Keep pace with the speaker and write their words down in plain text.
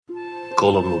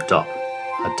Gollum looked up.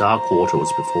 A dark water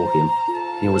was before him,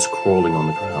 and he was crawling on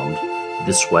the ground,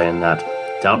 this way and that,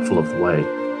 doubtful of the way.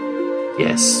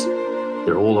 Yes,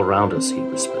 they're all around us, he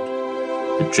whispered.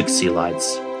 The tricksy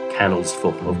lights, candles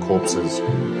full of corpses.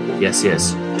 Yes,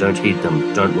 yes, don't heed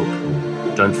them, don't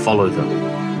look, don't follow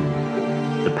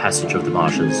them. The passage of the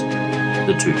marshes,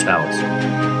 the two towers.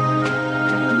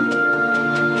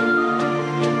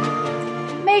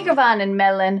 Megavan and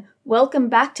Melon, welcome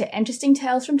back to Interesting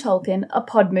Tales from Tolkien, a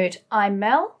Podmoot. I'm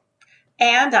Mel.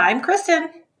 And I'm Kristen.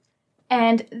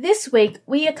 And this week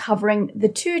we are covering The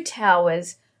Two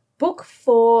Towers, Book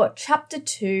 4, Chapter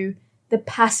 2, The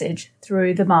Passage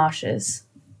Through the Marshes.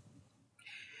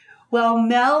 Well,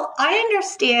 Mel, I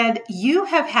understand you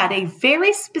have had a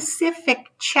very specific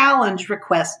challenge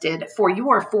requested for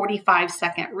your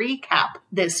 45-second recap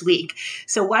this week.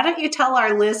 So why don't you tell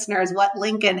our listeners what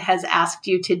Lincoln has asked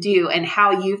you to do and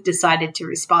how you've decided to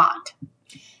respond?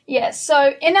 Yeah,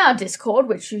 so in our Discord,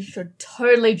 which you should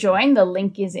totally join, the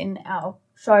link is in our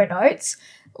show notes,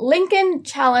 Lincoln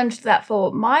challenged that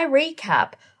for my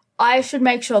recap, I should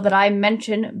make sure that I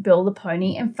mention Bill the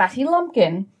Pony and Fatty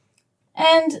Lumpkin.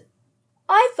 And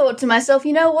I thought to myself,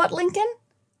 you know what, Lincoln?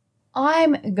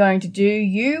 I'm going to do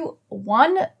you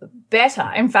one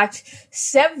better. In fact,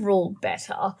 several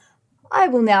better. I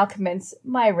will now commence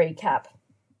my recap.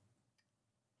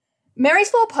 Merry's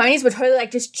Four Ponies were totally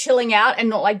just chilling out and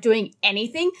not doing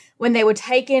anything when they were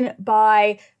taken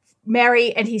by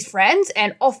Merry and his friends,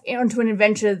 and off onto an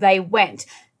adventure they went.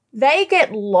 They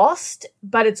get lost,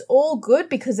 but it's all good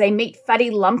because they meet Fatty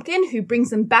Lumpkin, who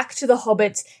brings them back to the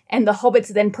Hobbits, and the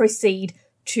Hobbits then proceed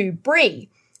to Bree.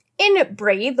 In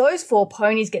Bree, those four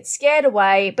ponies get scared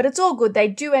away, but it's all good. They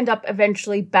do end up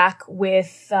eventually back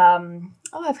with,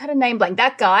 I've had a name blank,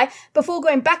 that guy, before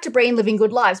going back to Bree and living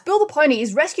good lives. Bill the Pony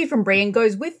is rescued from Bree and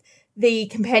goes with the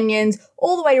companions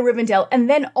all the way to Rivendell and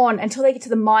then on until they get to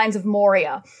the mines of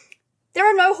Moria. There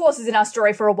are no horses in our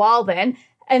story for a while then,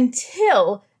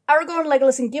 until Aragorn,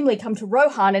 Legolas, and Gimli come to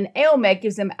Rohan, and Eomer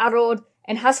gives them Arod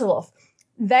and Hasselhoff.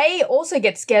 They also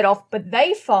get scared off, but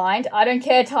they find, I don't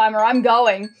care, timer, I'm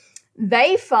going,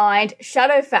 they find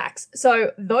Shadowfax.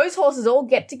 So those horses all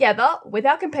get together with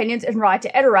our companions and ride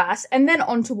to Edoras, and then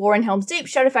on to war in Helm's Deep.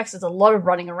 Shadowfax does a lot of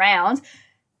running around,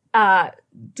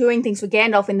 doing things for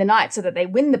Gandalf in the night so that they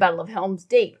win the Battle of Helm's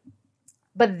Deep.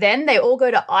 But then they all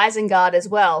go to Isengard as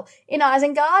well. In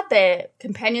Isengard, their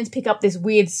companions pick up this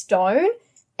weird stone,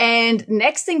 and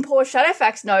next thing poor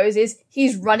Shadowfax knows is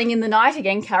he's running in the night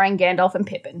again, carrying Gandalf and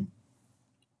Pippin.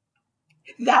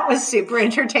 That was super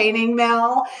entertaining,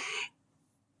 Mel.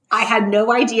 I had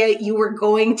no idea you were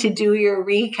going to do your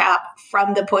recap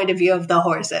from the point of view of the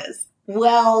horses.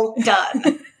 Well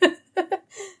done.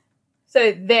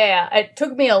 So there, it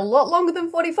took me a lot longer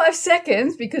than 45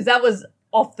 seconds because that was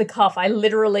off the cuff. I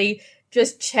literally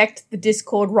just checked the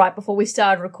Discord right before we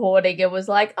started recording. It was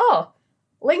like, oh,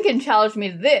 Lincoln challenged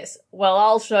me to this. Well,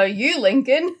 I'll show you,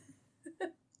 Lincoln.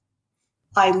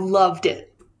 I loved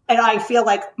it. And I feel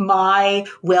like my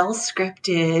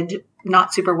well-scripted,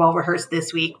 not super well-rehearsed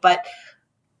this week, but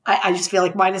I just feel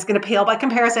like mine is going to pale by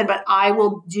comparison, but I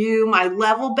will do my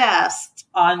level best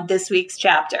on this week's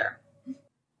chapter.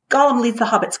 Gollum leaves the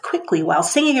hobbits quickly while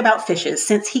singing about fishes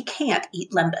since he can't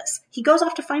eat lembas. He goes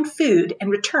off to find food and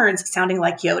returns sounding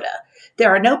like Yoda.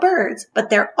 There are no birds, but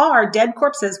there are dead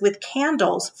corpses with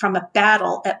candles from a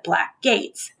battle at Black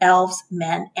Gates, elves,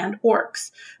 men, and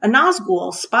orcs. A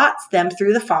Nazgul spots them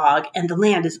through the fog, and the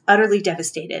land is utterly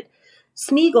devastated.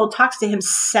 Smeagol talks to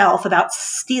himself about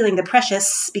stealing the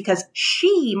precious because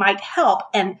she might help,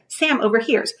 and Sam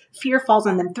overhears. Fear falls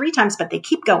on them 3 times, but they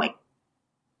keep going.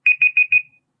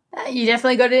 You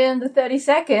definitely got it in the 30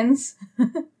 seconds.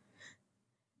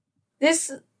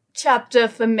 This chapter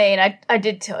for me, and I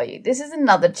did tell you, this is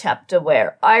another chapter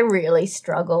where I really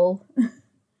struggle.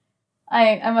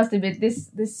 I must admit, this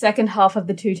second half of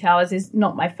The Two Towers is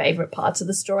not my favourite parts of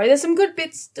the story. There's some good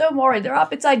bits, don't worry, there are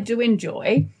bits I do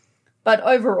enjoy, but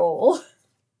overall...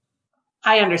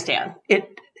 I understand.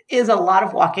 It is a lot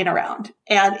of walking around.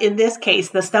 And in this case,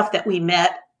 the stuff that we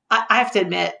met, I have to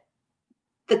admit,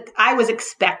 I was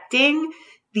expecting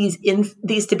these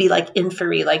to be like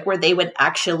Inferi, like where they would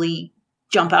actually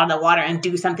jump out of the water and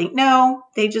do something. No,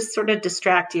 they just sort of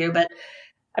distract you. But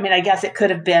I mean, I guess it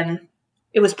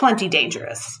was plenty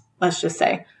dangerous, let's just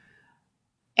say.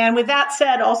 And with that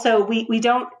said, also, we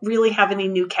don't really have any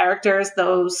new characters.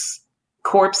 Those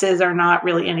corpses are not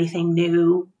really anything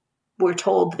new. We're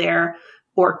told they're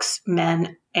orcs,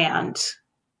 men, and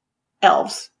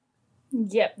elves.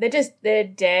 Yep, they're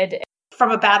dead. From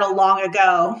a battle long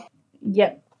ago.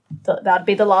 Yep. That'd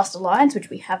be the Last Alliance, which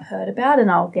we have heard about, and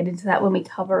I'll get into that when we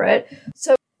cover it.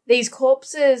 So these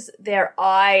corpses, their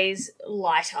eyes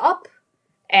light up,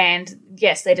 and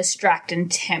yes, they distract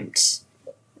and tempt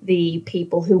the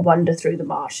people who wander through the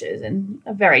marshes and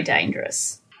are very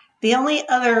dangerous. The only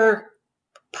other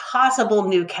possible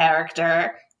new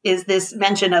character is this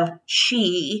mention of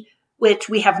she, which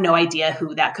we have no idea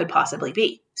who that could possibly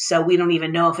be. So we don't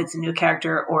even know if it's a new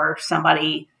character or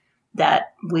somebody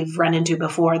that we've run into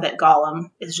before that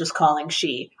Gollum is just calling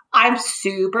she. I'm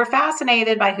super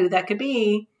fascinated by who that could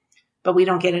be, but we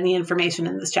don't get any information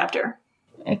in this chapter.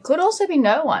 It could also be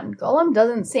no one. Gollum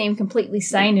doesn't seem completely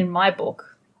sane in my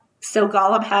book. So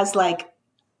Gollum has like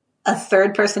a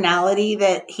third personality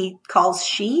that he calls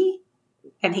she,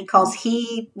 and he calls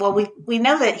he. Well, we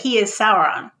know that he is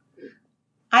Sauron.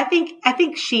 I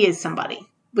think she is somebody.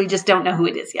 We just don't know who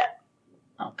it is yet.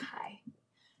 Okay.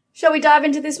 Shall we dive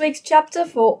into this week's chapter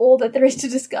for all that there is to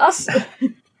discuss?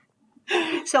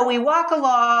 So we walk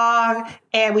along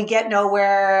and we get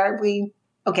nowhere.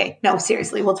 Okay, no,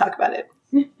 seriously, we'll talk about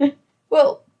it.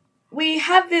 Well, we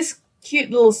have this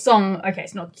cute little song. Okay,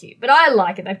 it's not cute, but I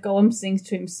like it that Gollum sings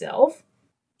to himself.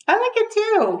 I like it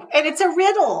too. And it's a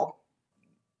riddle.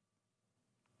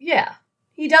 Yeah.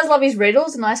 He does love his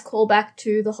riddles, a nice callback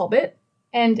to The Hobbit.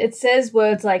 And it says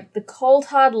words like, the cold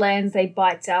hard lands, they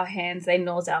bites our hands, they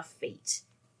gnaws our feet.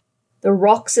 The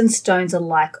rocks and stones are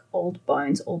like old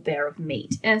bones, all bare of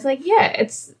meat. And it's like, yeah,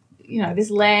 it's, this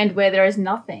land where there is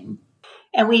nothing.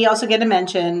 And we also get to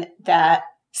mention that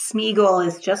Smeagol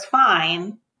is just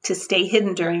fine to stay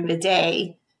hidden during the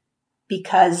day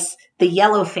because the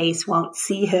yellow face won't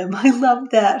see him. I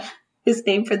love that. His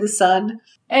name for the sun.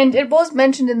 And it was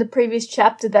mentioned in the previous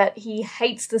chapter that he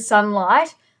hates the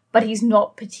sunlight, but he's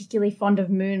not particularly fond of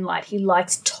moonlight. He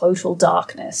likes total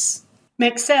darkness.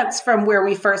 Makes sense from where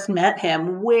we first met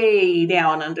him, way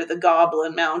down under the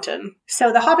Goblin Mountain.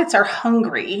 So the hobbits are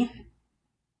hungry,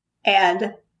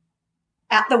 and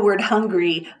at the word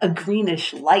hungry, a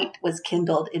greenish light was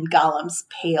kindled in Gollum's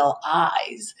pale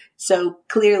eyes. So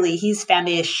clearly he's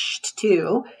famished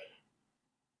too.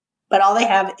 But all they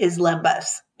have is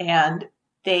lembas, and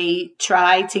they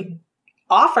try to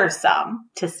offer some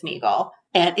to Smeagol,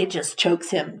 and it just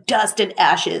chokes him. Dust and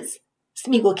ashes.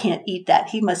 Smeagol can't eat that.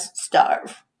 He must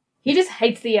starve. He just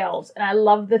hates the elves, and I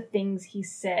love the things he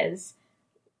says.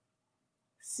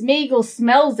 Smeagol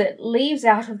smells it, leaves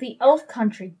out of the elf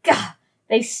country. Gah!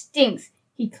 They stinks.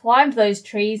 He climbed those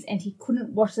trees, and he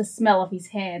couldn't wash the smell of his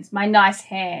hands. My nice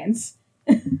hands.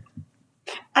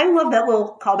 I love that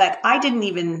little callback.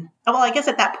 I guess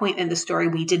at that point in the story,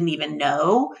 we didn't even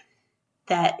know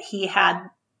that he had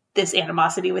this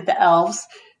animosity with the elves.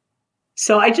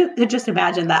 So I could just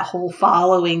imagine that whole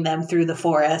following them through the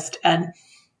forest. And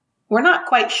we're not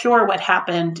quite sure what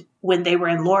happened when they were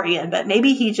in Lorien, but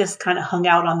maybe he just kind of hung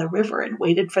out on the river and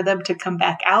waited for them to come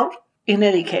back out. In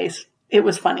any case, it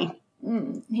was funny.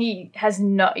 He has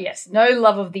no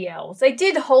love of the elves. They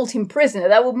did hold him prisoner.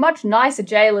 They were much nicer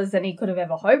jailers than he could have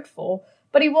ever hoped for,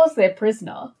 but he was their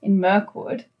prisoner in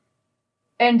Mirkwood.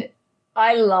 And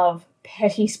I love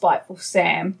petty, spiteful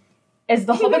Sam. As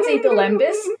the hobbits eat the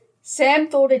lembas, Sam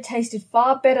thought it tasted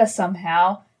far better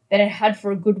somehow than it had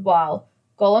for a good while.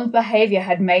 Gollum's behaviour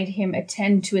had made him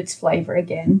attend to its flavour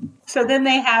again. So then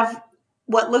they have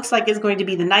what looks like is going to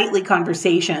be the nightly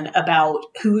conversation about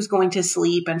who's going to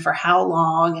sleep and for how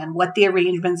long and what the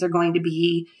arrangements are going to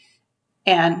be.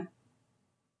 And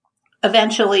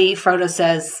eventually Frodo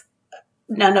says,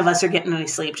 none of us are getting any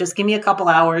sleep. Just give me a couple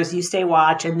hours. You stay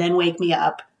watch and then wake me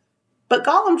up. But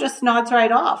Gollum just nods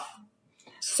right off.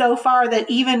 So far that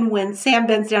even when Sam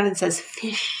bends down and says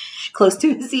fish close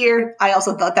to his ear, I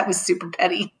also thought that was super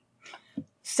petty.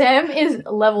 Sam is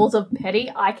levels of petty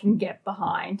I can get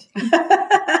behind.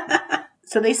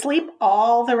 So they sleep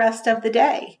all the rest of the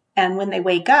day. And when they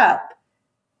wake up,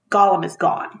 Gollum is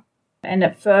gone. And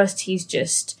at first he's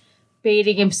just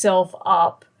beating himself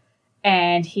up.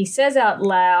 And he says out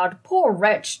loud, poor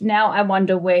wretch, now I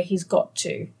wonder where he's got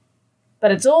to.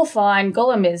 But it's all fine.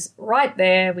 Gollum is right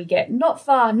there. We get not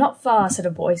far, said a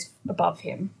voice above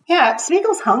him. Yeah,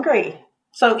 Smeagol's hungry.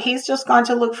 So he's just gone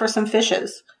to look for some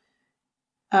fishes.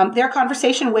 Their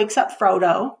conversation wakes up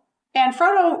Frodo, and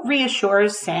Frodo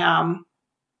reassures Sam,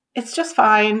 it's just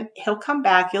fine. He'll come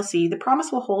back. You'll see. The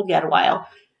promise will hold yet a while,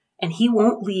 and he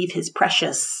won't leave his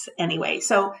precious anyway.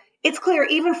 So it's clear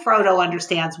even Frodo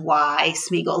understands why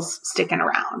Smeagol's sticking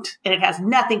around, and it has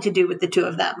nothing to do with the two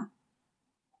of them.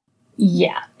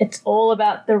 Yeah, it's all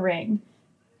about the ring.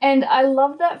 And I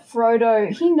love that Frodo,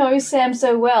 he knows Sam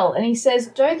so well, and he says,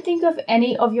 don't think of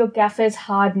any of your gaffers'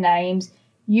 hard names.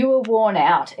 You were worn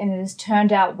out, and it has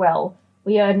turned out well.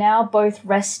 We are now both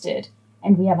rested,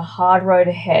 and we have a hard road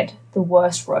ahead, the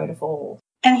worst road of all.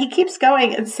 And he keeps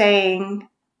going and saying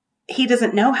he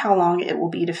doesn't know how long it will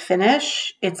be to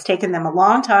finish. It's taken them a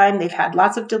long time. They've had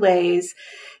lots of delays.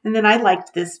 And then I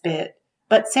liked this bit.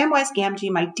 But Samwise Gamgee,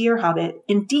 my dear hobbit,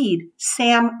 indeed,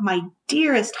 Sam, my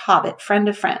dearest hobbit, friend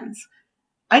of friends,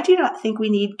 I do not think we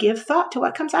need give thought to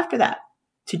what comes after that.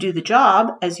 To do the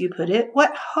job, as you put it,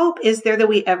 what hope is there that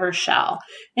we ever shall?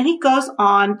 And he goes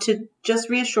on to just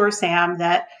reassure Sam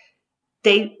that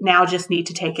they now just need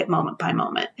to take it moment by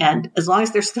moment. And as long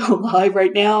as they're still alive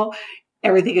right now,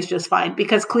 everything is just fine,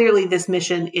 because clearly this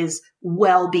mission is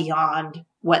well beyond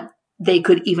what they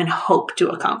could even hope to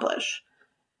accomplish.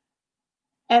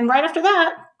 And right after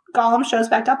that, Gollum shows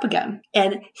back up again,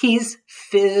 and he's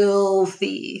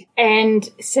filthy. And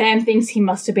Sam thinks he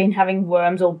must have been having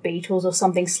worms or beetles or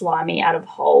something slimy out of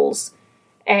holes.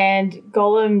 And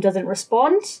Gollum doesn't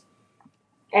respond,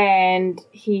 and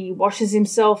he washes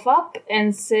himself up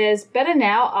and says, "Better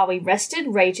now, are we rested,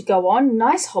 ready to go on?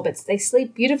 Nice hobbits, they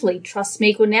sleep beautifully. Trust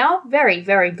Smeagol now? Very,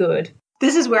 very good."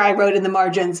 This is where I wrote in the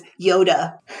margins,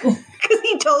 Yoda, because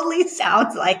he totally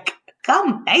sounds like,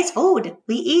 "Come, nice food,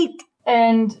 we eat."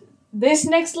 And this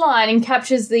next line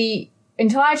captures the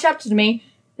entire chapter to me.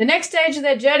 The next stage of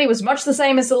their journey was much the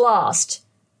same as the last.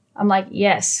 I'm like,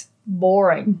 yes,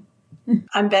 boring.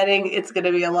 I'm betting it's going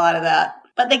to be a lot of that.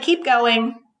 But they keep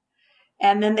going,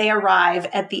 and then they arrive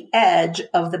at the edge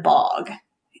of the bog.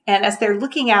 And as they're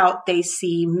looking out, they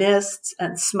see mists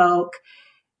and smoke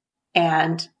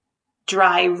and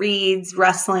dry reeds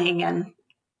rustling and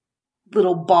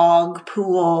little bog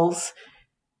pools.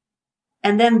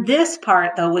 And then this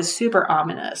part, though, was super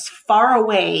ominous. Far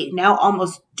away, now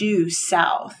almost due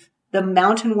south, the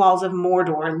mountain walls of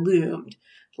Mordor loomed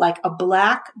like a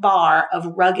black bar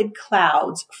of rugged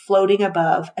clouds floating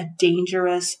above a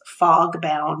dangerous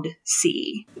fog-bound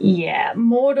sea. Yeah,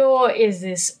 Mordor is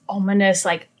this ominous,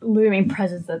 looming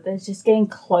presence that they're just getting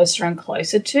closer and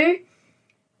closer to.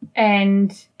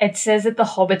 And it says that the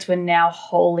hobbits were now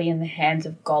wholly in the hands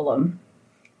of Gollum.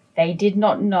 They did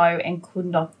not know and could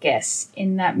not guess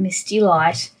in that misty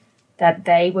light that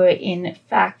they were in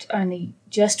fact only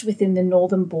just within the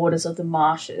northern borders of the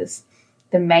marshes,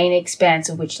 the main expanse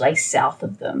of which lay south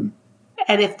of them.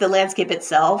 And if the landscape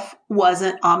itself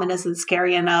wasn't ominous and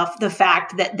scary enough, the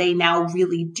fact that they now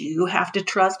really do have to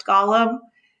trust Gollum,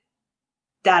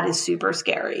 that is super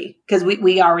scary. Because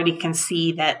we already can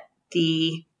see that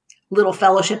the little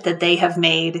fellowship that they have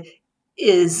made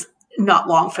is not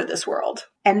long for this world.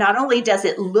 And not only does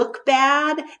it look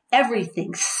bad,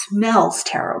 everything smells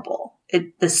terrible.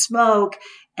 The smoke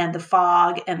and the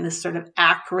fog and this sort of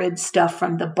acrid stuff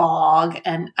from the bog.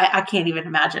 And I can't even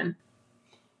imagine.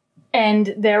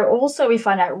 And they're also, we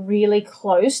find out, really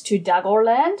close to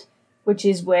Dagorland, which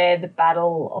is where the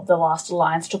Battle of the Last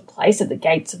Alliance took place at the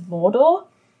gates of Mordor.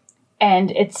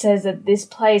 And it says that this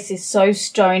place is so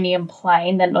stony and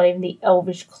plain that not even the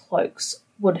elvish cloaks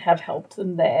would have helped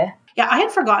them there. Yeah, I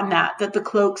had forgotten that the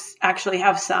cloaks actually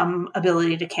have some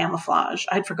ability to camouflage.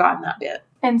 I'd forgotten that bit.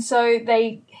 And so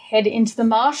they head into the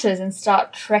marshes and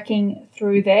start trekking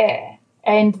through there.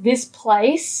 And this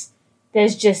place,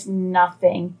 there's just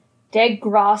nothing. Dead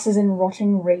grasses and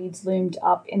rotting reeds loomed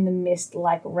up in the mist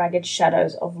like ragged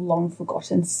shadows of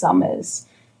long-forgotten summers.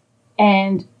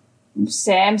 And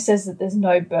Sam says that there's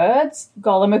no birds.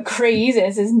 Gollum agrees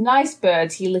and says, "Nice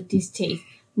birds." He licked his teeth.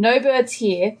 "No birds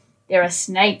here. There are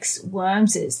snakes,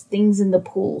 wormses, things in the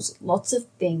pools. Lots of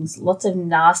things, lots of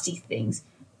nasty things.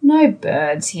 No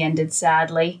birds," he ended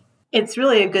sadly. It's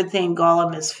really a good thing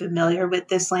Gollum is familiar with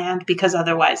this land, because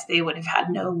otherwise they would have had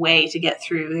no way to get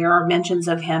through. There are mentions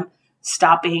of him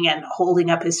stopping and holding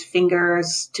up his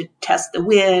fingers to test the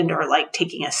wind, or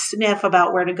taking a sniff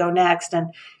about where to go next.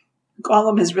 And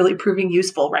Gollum is really proving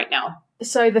useful right now.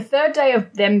 So the third day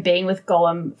of them being with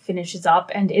Gollum finishes up,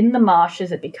 and in the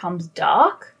marshes it becomes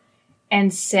dark,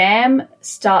 and Sam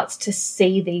starts to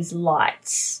see these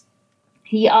lights.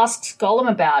 He asks Gollum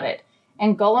about it,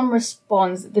 and Gollum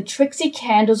responds, "The tricksy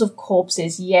candles of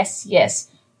corpses, yes, yes.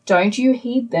 Don't you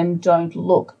heed them, don't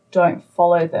look, don't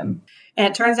follow them." And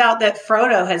it turns out that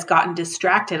Frodo has gotten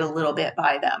distracted a little bit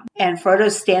by them. And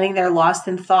Frodo's standing there lost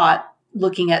in thought,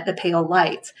 looking at the pale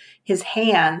lights. His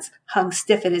hands hung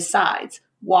stiff at his sides.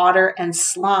 Water and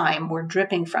slime were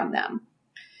dripping from them.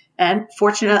 And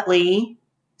fortunately,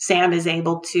 Sam is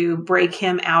able to break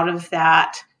him out of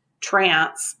that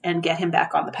trance and get him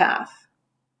back on the path.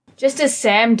 Just as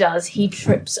Sam does, he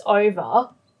trips over.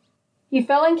 He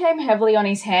fell and came heavily on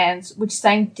his hands, which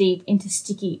sank deep into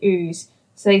sticky ooze,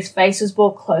 so his face was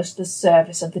brought close to the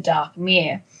surface of the dark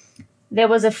mere. There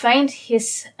was a faint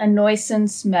hiss, a noisome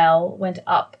smell went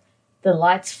up. The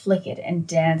lights flickered and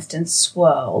danced and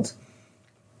swirled.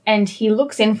 And he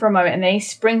looks in for a moment and then he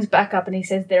springs back up and he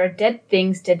says, there are dead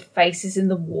things, dead faces in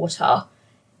the water.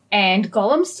 And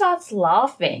Gollum starts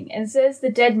laughing and says, the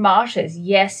dead marshes,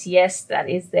 yes, yes, that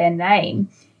is their name.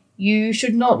 You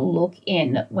should not look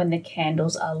in when the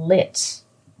candles are lit.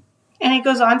 And he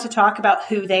goes on to talk about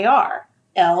who they are.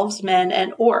 Elves, men,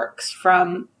 and orcs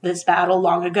from this battle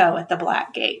long ago at the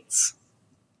Black Gates.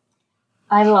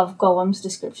 I love Gollum's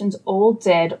descriptions. All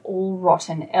dead, all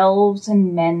rotten, elves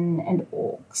and men and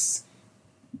orcs.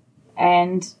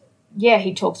 And, yeah,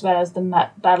 he talks about it as the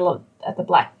battle at the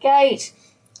Black Gate,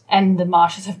 and the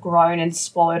marshes have grown and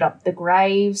swallowed up the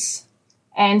graves.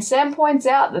 And Sam points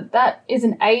out that that is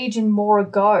an age and more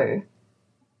ago.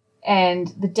 And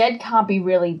the dead can't be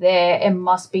really there. It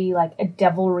must be like a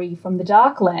devilry from the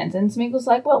Darklands. And Smeagol's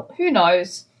like, well, who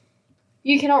knows?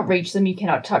 You cannot reach them. You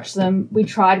cannot touch them. We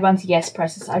tried once. Yes,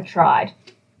 Precious, I tried.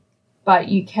 But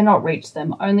you cannot reach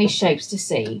them. Only shapes to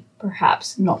see,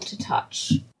 perhaps not to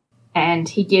touch. And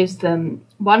he gives them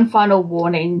one final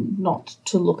warning not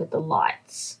to look at the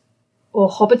lights. Or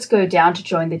hobbits go down to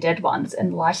join the dead ones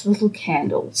and light little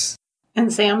candles.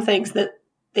 And Sam thinks that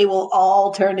they will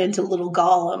all turn into little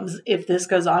golems if this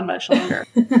goes on much longer.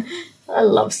 I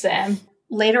love Sam.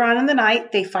 Later on in the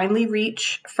night, they finally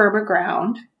reach firmer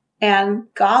ground, and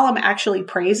Gollum actually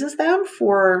praises them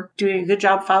for doing a good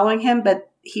job following him, but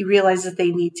he realizes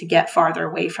they need to get farther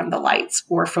away from the lights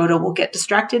or Frodo will get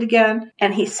distracted again.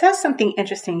 And he says something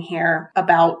interesting here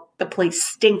about the place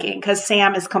stinking, because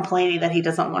Sam is complaining that he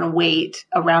doesn't want to wait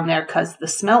around there because the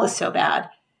smell is so bad.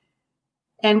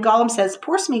 And Gollum says,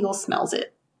 poor Smeagol smells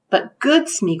it, but good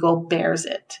Smeagol bears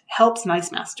it, helps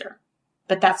Nice Master.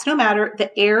 But that's no matter,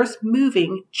 the air's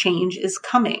moving, change is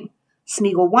coming.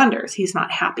 Smeagol wonders, he's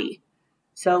not happy.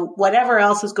 So whatever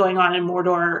else is going on in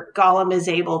Mordor, Gollum is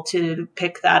able to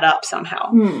pick that up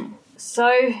somehow.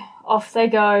 So off they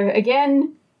go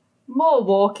again, more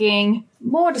walking,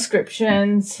 more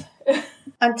descriptions.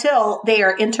 Until they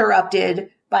are interrupted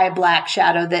by a black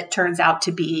shadow that turns out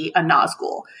to be a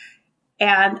Nazgul.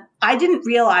 And I didn't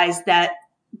realize that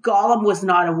Gollum was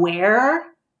not aware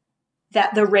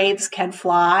that the wraiths can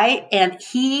fly, and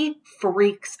he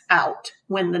freaks out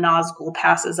when the Nazgul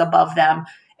passes above them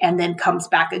and then comes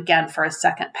back again for a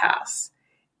second pass.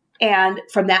 And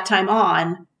from that time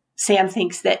on, Sam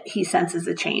thinks that he senses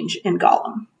a change in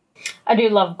Gollum. I do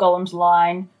love Gollum's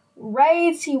line,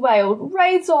 "Raids," he wailed,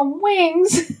 "raids on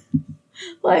wings."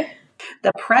 Like,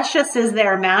 the Precious is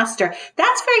their master.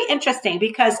 That's very interesting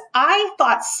because I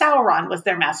thought Sauron was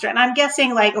their master. And I'm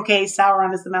guessing like, okay,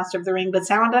 Sauron is the master of the ring, but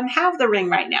Sauron doesn't have the ring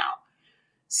right now.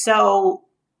 So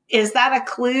is that a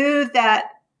clue that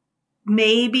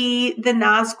maybe the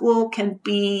Nazgul can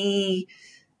be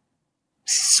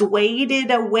swayed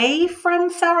away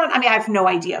from Sauron? I mean, I have no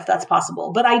idea if that's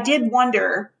possible, but I did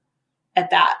wonder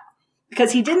at that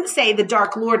because he didn't say the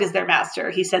Dark Lord is their master.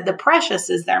 He said the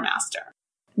Precious is their master.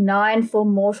 9 for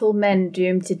mortal men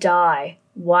doomed to die,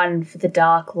 1 for the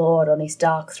Dark Lord on his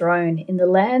dark throne in the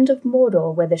land of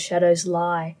Mordor where the shadows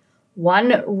lie.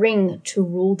 1 ring to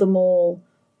rule them all,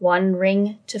 1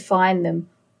 ring to find them,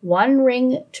 1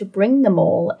 ring to bring them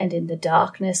all, and in the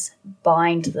darkness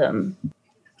bind them.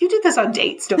 You do this on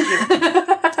dates, don't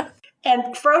you?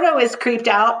 And Frodo is creeped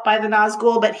out by the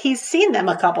Nazgul, but he's seen them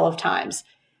a couple of times.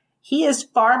 He is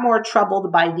far more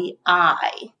troubled by the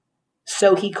eye.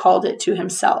 So he called it to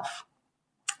himself.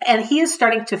 And he is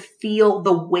starting to feel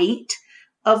the weight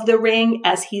of the ring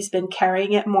as he's been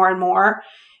carrying it more and more.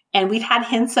 And we've had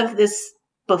hints of this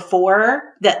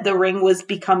before, that the ring was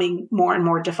becoming more and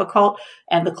more difficult.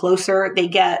 And the closer they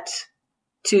get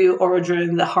to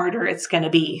Orodruin, the harder it's going to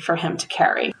be for him to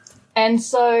carry. And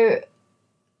so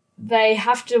they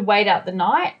have to wait out the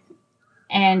night.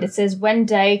 And it says, when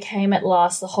day came at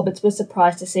last, the hobbits were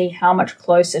surprised to see how much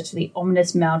closer to the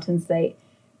ominous mountains they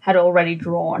had already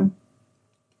drawn.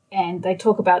 And they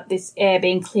talk about this air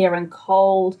being clear and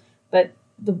cold, but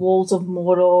the walls of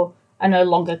Mordor are no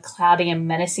longer cloudy and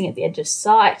menacing at the edge of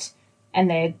sight, and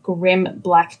their grim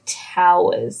black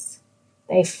towers,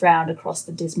 they frowned across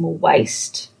the dismal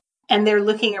waste. And they're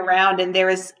looking around, and there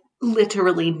is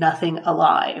literally nothing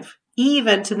alive.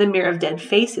 Even to the Mere of Dead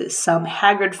Faces, some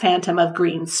haggard phantom of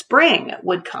green spring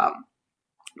would come.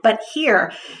 But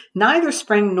here, neither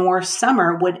spring nor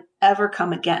summer would ever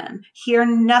come again. Here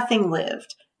nothing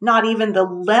lived, not even the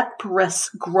leprous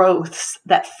growths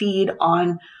that feed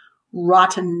on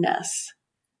rottenness.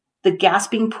 The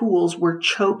gasping pools were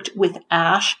choked with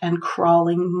ash and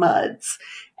crawling muds.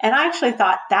 And I actually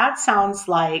thought that sounds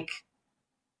like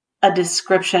a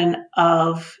description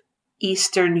of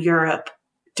Eastern Europe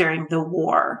during the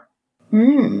war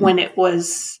Mm. when it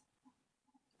was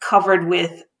covered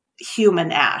with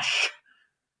human ash.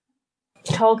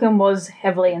 Tolkien was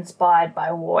heavily inspired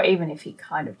by war, even if he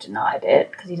kind of denied it,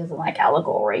 because he doesn't like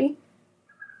allegory.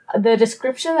 The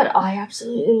description that I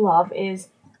absolutely love is,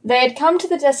 they had come to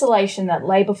the desolation that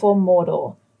lay before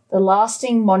Mordor, the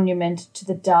lasting monument to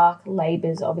the dark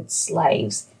labours of its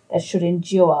slaves that should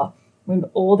endure when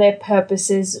all their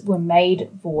purposes were made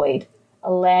void,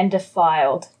 a land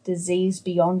defiled, diseased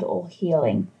beyond all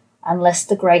healing, unless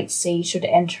the great sea should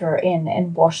enter in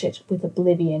and wash it with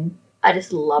oblivion. I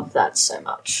just love that so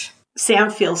much. Sam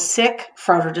feels sick.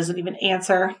 Frodo doesn't even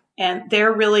answer. And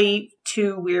they're really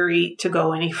too weary to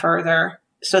go any further.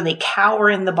 So they cower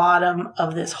in the bottom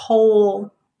of this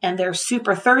hole and they're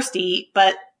super thirsty,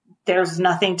 but there's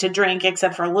nothing to drink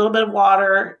except for a little bit of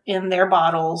water in their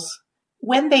bottles.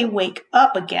 When they wake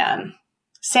up again,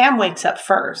 Sam wakes up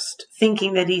first,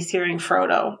 thinking that he's hearing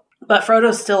Frodo. But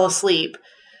Frodo's still asleep.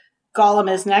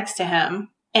 Gollum is next to him,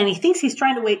 and he thinks he's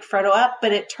trying to wake Frodo up,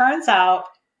 but it turns out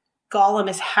Gollum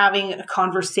is having a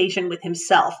conversation with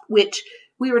himself, which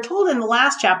we were told in the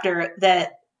last chapter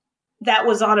that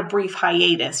was on a brief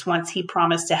hiatus once he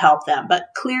promised to help them. But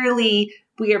clearly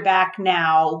we are back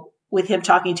now with him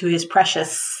talking to his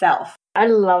precious self. I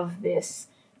love this.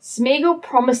 Smeagol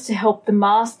promised to help the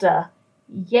Master.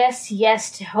 Yes,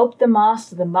 yes, to help the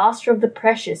Master of the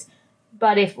Precious.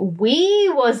 But if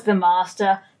we was the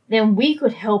Master, then we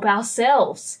could help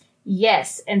ourselves.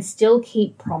 Yes, and still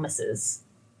keep promises.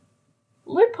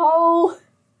 Loophole!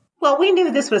 Well, we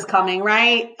knew this was coming,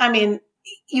 right? I mean,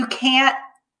 you can't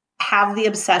have the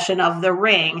obsession of the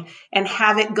ring and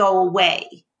have it go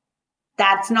away.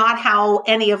 That's not how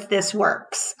any of this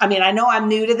works. I mean, I know I'm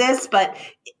new to this, but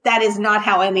that is not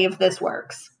how any of this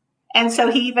works. And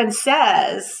so he even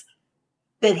says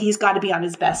that he's got to be on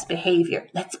his best behavior.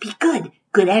 Let's be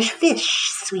good as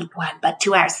fish, sweet one, but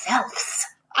to ourselves.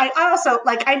 I also,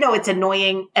 I know it's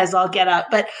annoying as I'll get up,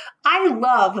 but I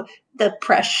love the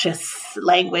precious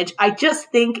language. I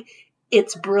just think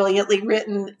it's brilliantly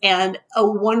written and a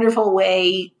wonderful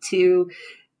way to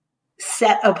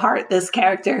set apart this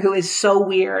character who is so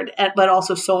weird, but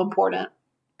also so important.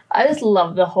 I just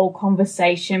love the whole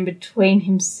conversation between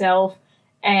himself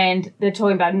and they're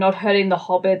talking about not hurting the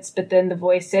hobbits, but then the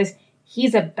voice says,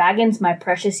 "He's a Baggins, my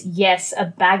precious. Yes, a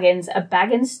Baggins. A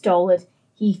Baggins stole it.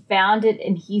 He found it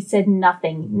and he said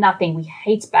nothing. We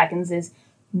hate Bagginses.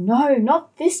 No,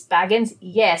 not this Baggins.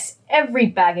 Yes,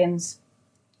 every Baggins.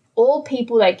 All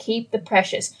people that keep the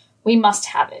precious. We must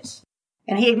have it."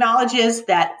 And he acknowledges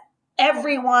that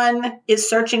everyone is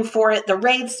searching for it. The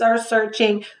wraiths are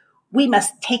searching. We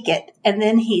must take it. And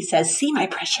then he says, "See, my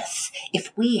precious,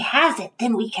 if we has it,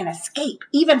 then we can escape,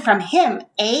 even from him,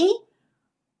 eh?"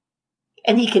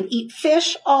 And he can eat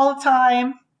fish all the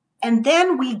time. And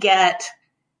then we get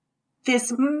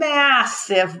this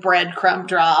massive breadcrumb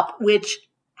drop, which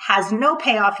has no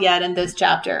payoff yet in this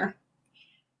chapter.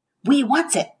 "We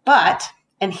wants it, but,"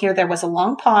 and here there was a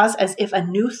long pause as if a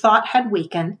new thought had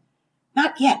wakened.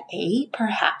 "Not yet, eh?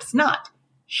 Perhaps not.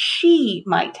 She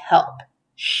might help.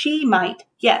 She might,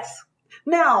 yes."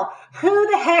 Now, who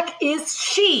the heck is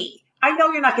she? I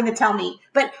know you're not going to tell me,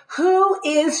 but who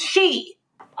is she?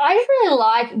 I really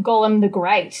like Gollum the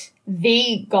Great.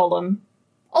 The Gollum.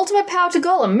 Ultimate power to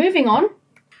Gollum. Moving on.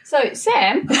 So,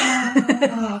 Sam,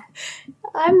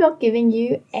 I'm not giving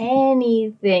you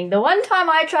anything. The one time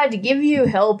I tried to give you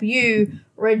help, you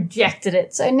rejected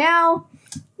it. So now,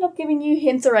 not giving you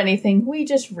hints or anything. We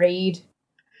just read.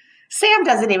 Sam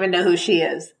doesn't even know who she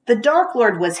is. The Dark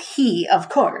Lord was he, of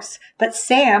course, but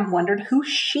Sam wondered who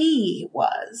she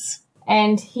was.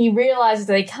 And he realizes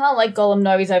that he can't let Gollum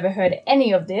know he's overheard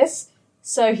any of this,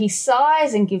 so he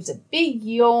sighs and gives a big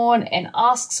yawn and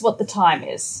asks what the time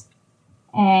is.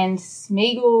 And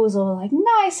Smeagol's all like,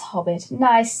 "Nice Hobbit,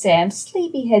 nice Sam,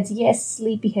 sleepyheads, yes,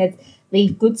 sleepyheads,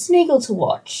 leave good Smeagol to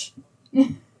watch."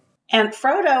 And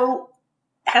Frodo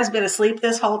has been asleep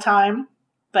this whole time,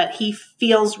 but he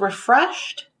feels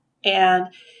refreshed and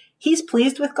he's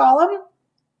pleased with Gollum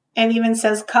and even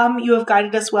says, "Come, you have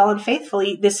guided us well and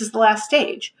faithfully. This is the last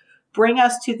stage. Bring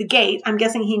us to the gate." I'm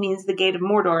guessing he means the gate of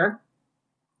Mordor.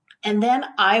 "And then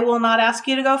I will not ask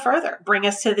you to go further. Bring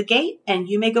us to the gate and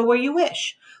you may go where you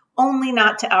wish, only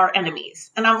not to our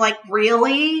enemies." And I'm like,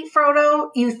 really,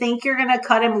 Frodo? You think you're going to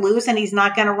cut him loose and he's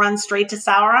not going to run straight to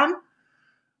Sauron?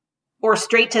 Or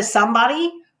straight to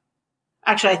somebody?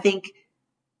 Actually, I think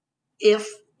if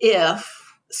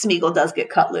Smeagol does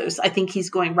get cut loose, I think he's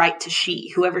going right to she,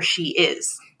 whoever she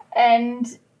is.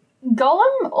 And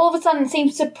Gollum all of a sudden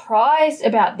seems surprised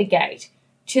about the gate.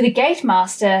 To the gate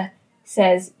master,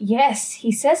 says, yes,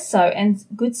 he says so, and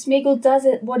Good Smeagol does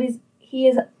it what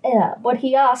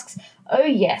he asks. Oh,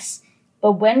 yes.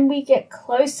 But when we get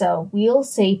closer, we'll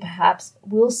see, perhaps.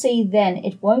 We'll see then.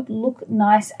 It won't look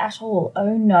nice at all.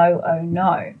 Oh, no, oh,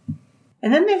 no.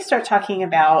 And then they start talking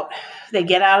about, they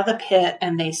get out of the pit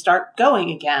and they start going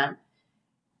again.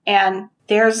 And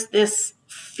there's this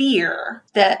fear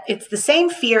that it's the same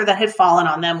fear that had fallen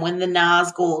on them when the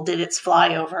Nazgul did its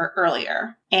flyover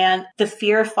earlier. And the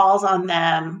fear falls on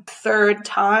them third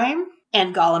time,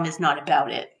 and Gollum is not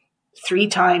about it. 3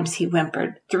 times he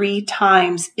whimpered. 3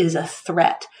 times is a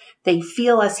threat. They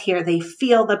feel us here. They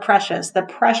feel the Precious. The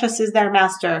Precious is their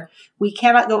master. We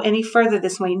cannot go any further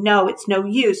this way. No, it's no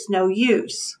use, no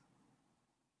use.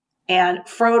 And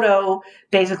Frodo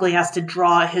basically has to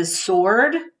draw his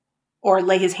sword or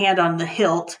lay his hand on the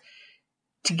hilt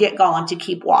to get Gollum to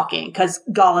keep walking, because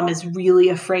Gollum is really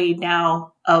afraid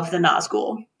now of the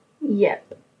Nazgul.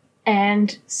 Yep.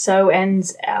 And so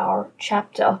ends our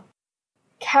chapter.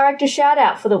 Character shout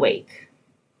out for the week.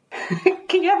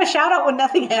 Can you have a shout out when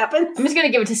nothing happens? I'm just going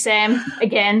to give it to Sam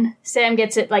again. Sam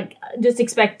gets it, just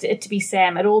expect it to be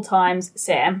Sam at all times.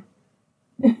 Sam.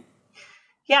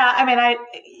 Yeah, I mean,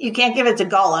 you can't give it to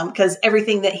Gollum because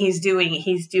everything that he's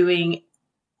doing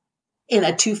in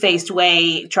a two-faced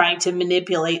way, trying to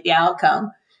manipulate the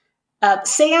outcome.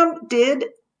 Sam did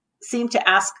seem to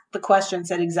ask the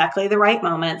questions at exactly the right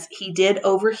moments. He did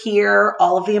overhear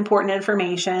all of the important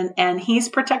information, and he's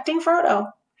protecting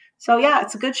Frodo. So yeah,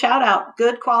 it's a good shout out.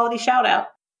 Good quality shout out.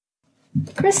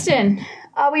 Kristen,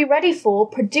 are we ready for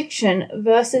prediction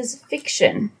versus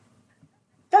fiction?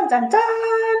 Dun dun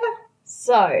dun!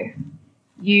 So,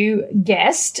 you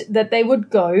guessed that they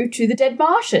would go to the Dead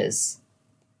Marshes.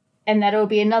 And that will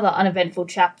be another uneventful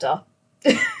chapter.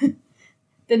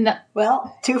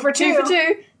 Well, 2 for 2. 2 for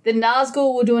 2. The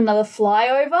Nazgul will do another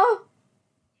flyover.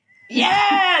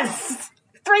 Yes!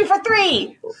 3 for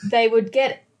 3! They would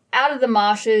get out of the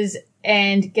marshes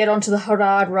and get onto the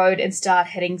Harad Road and start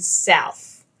heading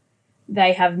south.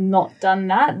 They have not done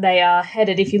that. They are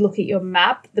headed, if you look at your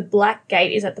map, the Black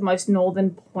Gate is at the most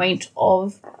northern point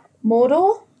of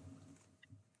Mordor.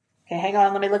 Okay, hang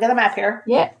on. Let me look at the map here.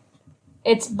 Yeah.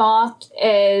 It's marked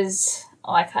as...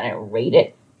 Oh, I can't even read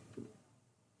it.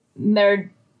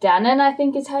 Merdanen, I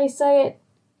think is how you say it.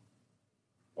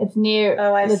 It's near...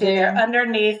 Oh, I Ladoon. see. They're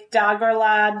underneath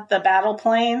Dagorlad, the battle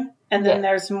plane, and then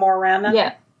there's Morana.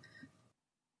 Yeah.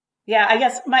 Yeah, I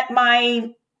guess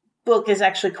my book is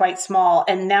actually quite small,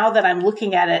 and now that I'm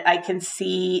looking at it, I can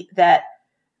see that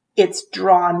it's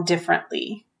drawn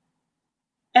differently.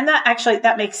 And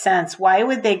that makes sense. Why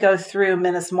would they go through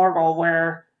Minas Morgul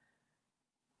where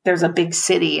there's a big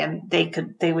city and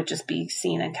they would just be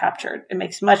seen and captured? It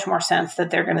makes much more sense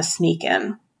that they're going to sneak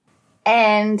in.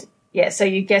 And yeah, so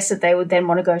you guess that they would then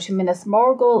want to go to Minas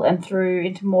Morgul and through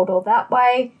into Mordor that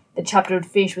way. The chapter would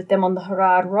finish with them on the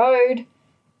Harad Road.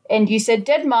 And you said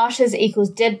dead marshes equals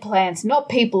dead plants, not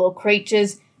people or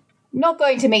creatures. Not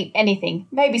going to meet anything.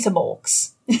 Maybe some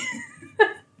orcs.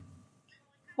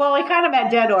 Well, we kind of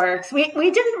met dead orcs. We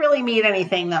didn't really meet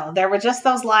anything, though. There were just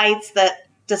those lights that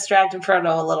distracted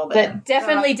Frodo a little bit. But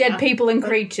definitely dead people and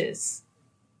creatures.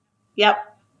 Yep.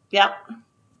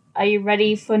 Are you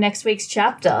ready for next week's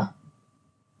chapter?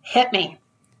 Hit me.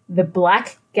 The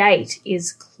Black Gate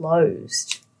is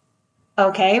closed.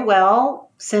 Okay, well,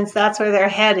 since that's where they're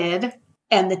headed,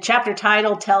 and the chapter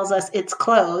title tells us it's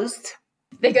closed.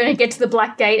 They're going to get to the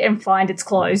Black Gate and find it's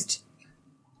closed.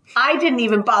 I didn't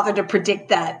even bother to predict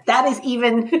that. That is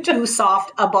even too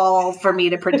soft a ball for me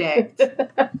to predict.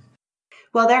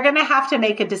 Well, they're going to have to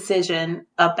make a decision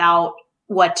about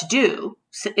what to do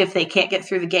if they can't get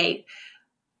through the gate.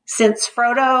 Since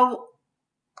Frodo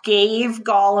gave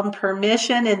Gollum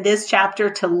permission in this chapter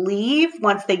to leave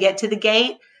once they get to the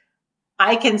gate,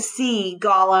 I can see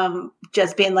Gollum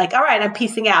just being like, all right, I'm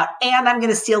peacing out and I'm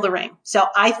going to steal the ring. So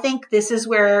I think this is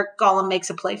where Gollum makes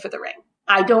a play for the ring.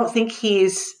 I don't think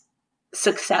he's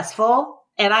successful.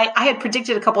 And I had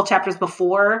predicted a couple chapters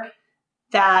before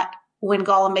that when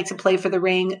Gollum makes a play for the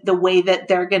ring, the way that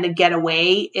they're going to get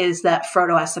away is that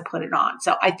Frodo has to put it on.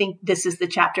 So I think this is the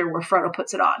chapter where Frodo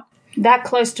puts it on. That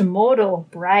close to Mordor,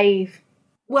 brave.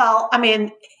 Well, I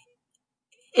mean,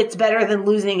 it's better than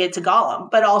losing it to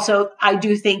Gollum. But also, I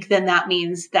do think then that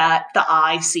means that the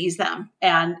Eye sees them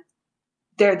and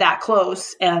they're that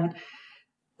close and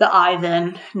the Eye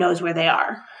then knows where they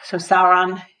are. So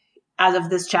Sauron, as of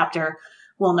this chapter,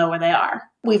 will know where they are.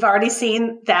 We've already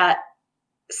seen that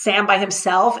Sam by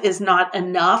himself is not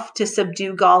enough to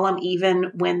subdue Gollum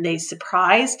even when they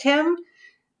surprised him.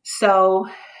 So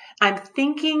I'm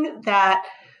thinking that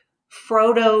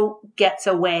Frodo gets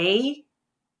away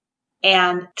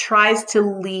and tries to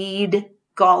lead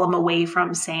Gollum away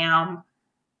from Sam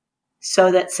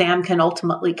so that Sam can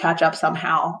ultimately catch up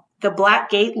somehow. The Black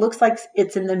Gate looks like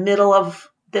it's in the middle of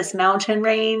this mountain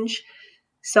range,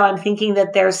 so I'm thinking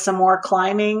that there's some more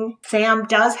climbing. Sam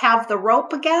does have the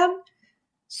rope again,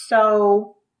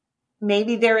 so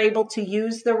maybe they're able to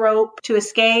use the rope to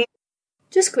escape.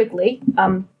 Just quickly,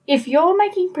 if you're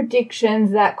making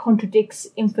predictions that contradicts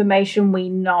information we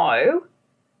know,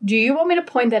 do you want me to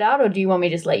point that out or do you want me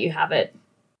to just let you have it?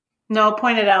 No,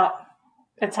 point it out.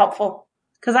 It's helpful.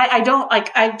 Because I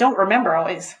don't remember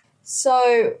always.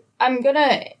 So I'm going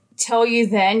to tell you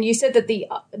then, you said that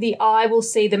the eye will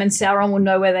see them and Sauron will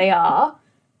know where they are.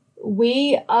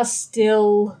 We are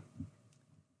still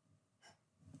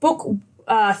book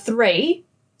 3,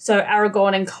 so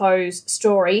Aragorn and Co.'s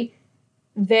story.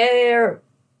 Theirs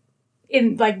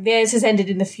has ended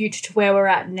in the future to where we're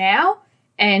at now,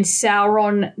 and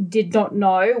Sauron did not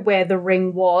know where the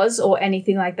ring was or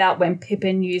anything like that when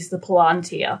Pippin used the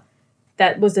Palantir.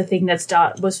 That was the thing that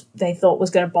they thought was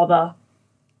going to bother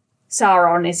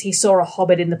Sauron, is he saw a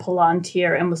hobbit in the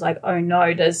Palantir and was like, oh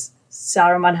no, does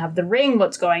Saruman have the ring?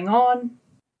 What's going on?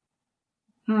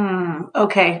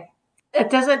 Okay. It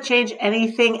doesn't change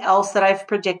anything else that I've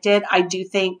predicted. I do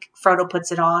think Frodo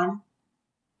puts it on.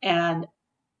 And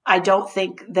I don't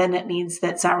think then it means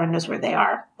that Sauron knows where they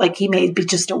are. Like, he may be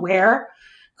just aware,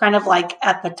 kind of like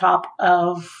at the top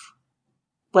of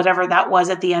whatever that was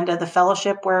at the end of the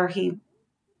Fellowship where he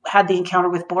had the encounter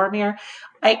with Boromir.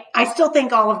 I still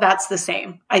think all of that's the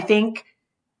same. I think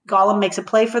Gollum makes a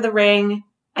play for the ring.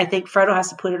 I think Frodo has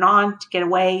to put it on to get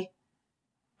away.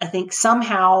 I think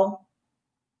somehow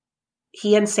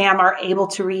he and Sam are able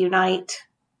to reunite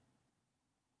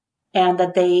and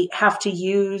that they have to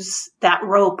use that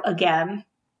rope again.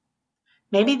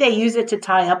 Maybe they use it to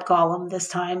tie up Gollum this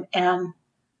time and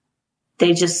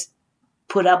they just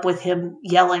put up with him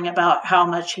yelling about how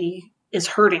much he is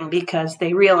hurting because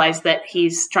they realize that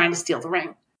he's trying to steal the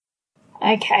ring.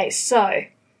 Okay, so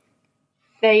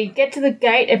they get to the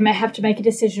gate and may have to make a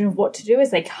decision of what to do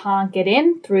as they can't get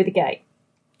in through the gate.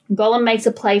 Gollum makes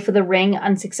a play for the ring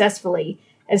unsuccessfully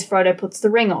as Frodo puts the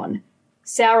ring on.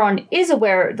 Sauron is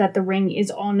aware that the ring is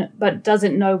on but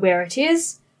doesn't know where it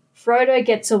is. Frodo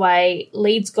gets away,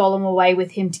 leads Gollum away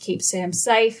with him to keep Sam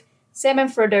safe. Sam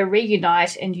and Frodo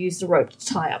reunite and use the rope to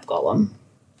tie up Gollum.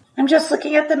 I'm just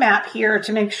looking at the map here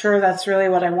to make sure that's really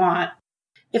what I want.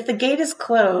 If the gate is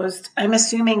closed, I'm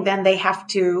assuming then they have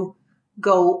to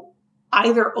go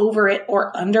either over it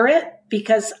or under it,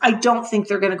 because I don't think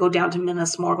they're going to go down to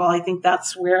Minas Morgul. I think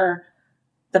that's where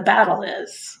the battle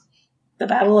is. The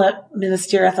battle at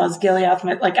Minas Tirith,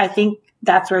 Osgiliath, I think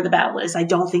that's where the battle is. I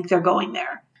don't think they're going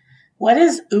there. What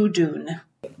is Udun?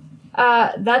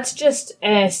 That's just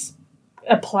a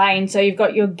plain. So you've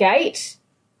got your gate,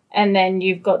 and then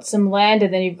you've got some land,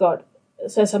 and then you've got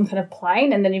some kind of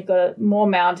plain, and then you've got more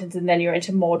mountains, and then you're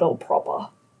into Mordor proper.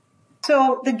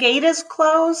 So the gate is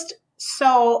closed,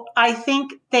 so I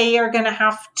think they are going to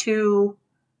have to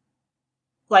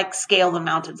scale the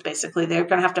mountains, basically. They're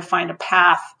going to have to find a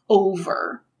path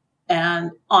over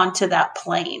and onto that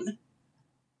plain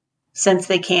since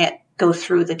they can't go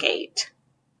through the gate.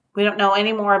 We don't know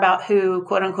any more about who,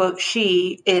 quote-unquote,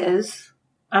 she is.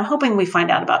 I'm hoping we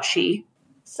find out about she.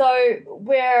 So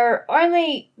we're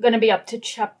only going to be up to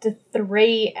chapter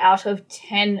 3 out of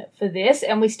 10 for this,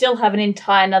 and we still have an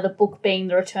entire another book being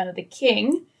The Return of the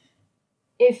King.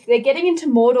 If they're getting into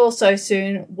Mordor so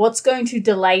soon, what's going to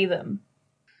delay them?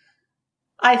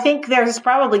 I think there's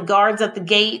probably guards at the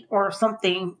gate or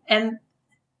something, and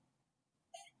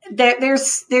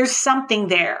there's something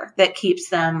there that keeps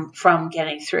them from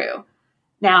getting through.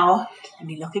 Now, let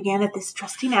me look again at this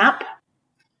trusty map.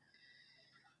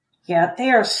 Yeah, they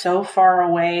are so far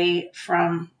away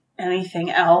from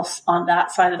anything else on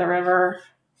that side of the river.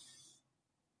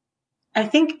 I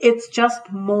think it's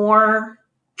just more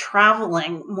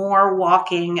traveling, more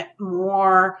walking,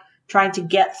 more trying to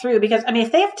get through. Because,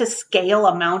 if they have to scale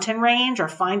a mountain range or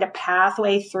find a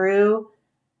pathway through,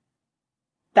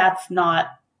 that's not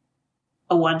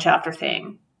a one-chapter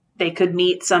thing. They could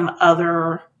meet some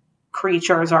other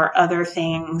creatures or other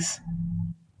things.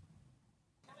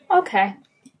 Okay.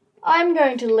 I'm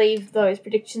going to leave those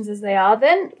predictions as they are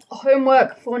then.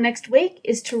 Homework for next week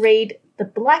is to read The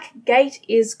Black Gate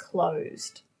is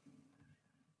Closed.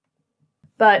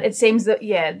 But it seems that,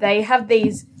 they have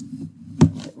these...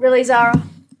 Really, Zara?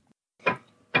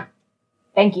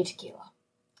 Thank you, Tequila.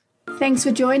 Thanks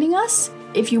for joining us.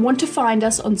 If you want to find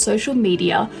us on social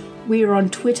media, we are on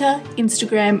Twitter,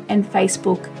 Instagram, and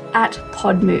Facebook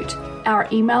 @Podmoot. Our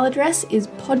email address is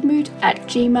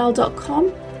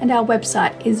podmoot@gmail.com, and our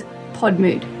website is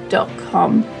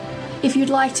podmood.com. If you'd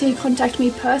like to contact me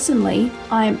personally,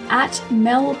 I'm at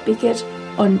Mel Bickett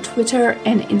on Twitter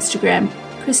and Instagram.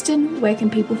 Kristen, where can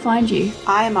people find you?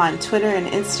 I am on Twitter and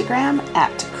Instagram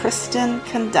at Kristen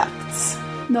Conducts.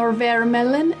 Norvera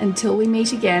Mellon, until we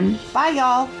meet again. Bye,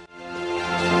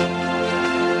 y'all.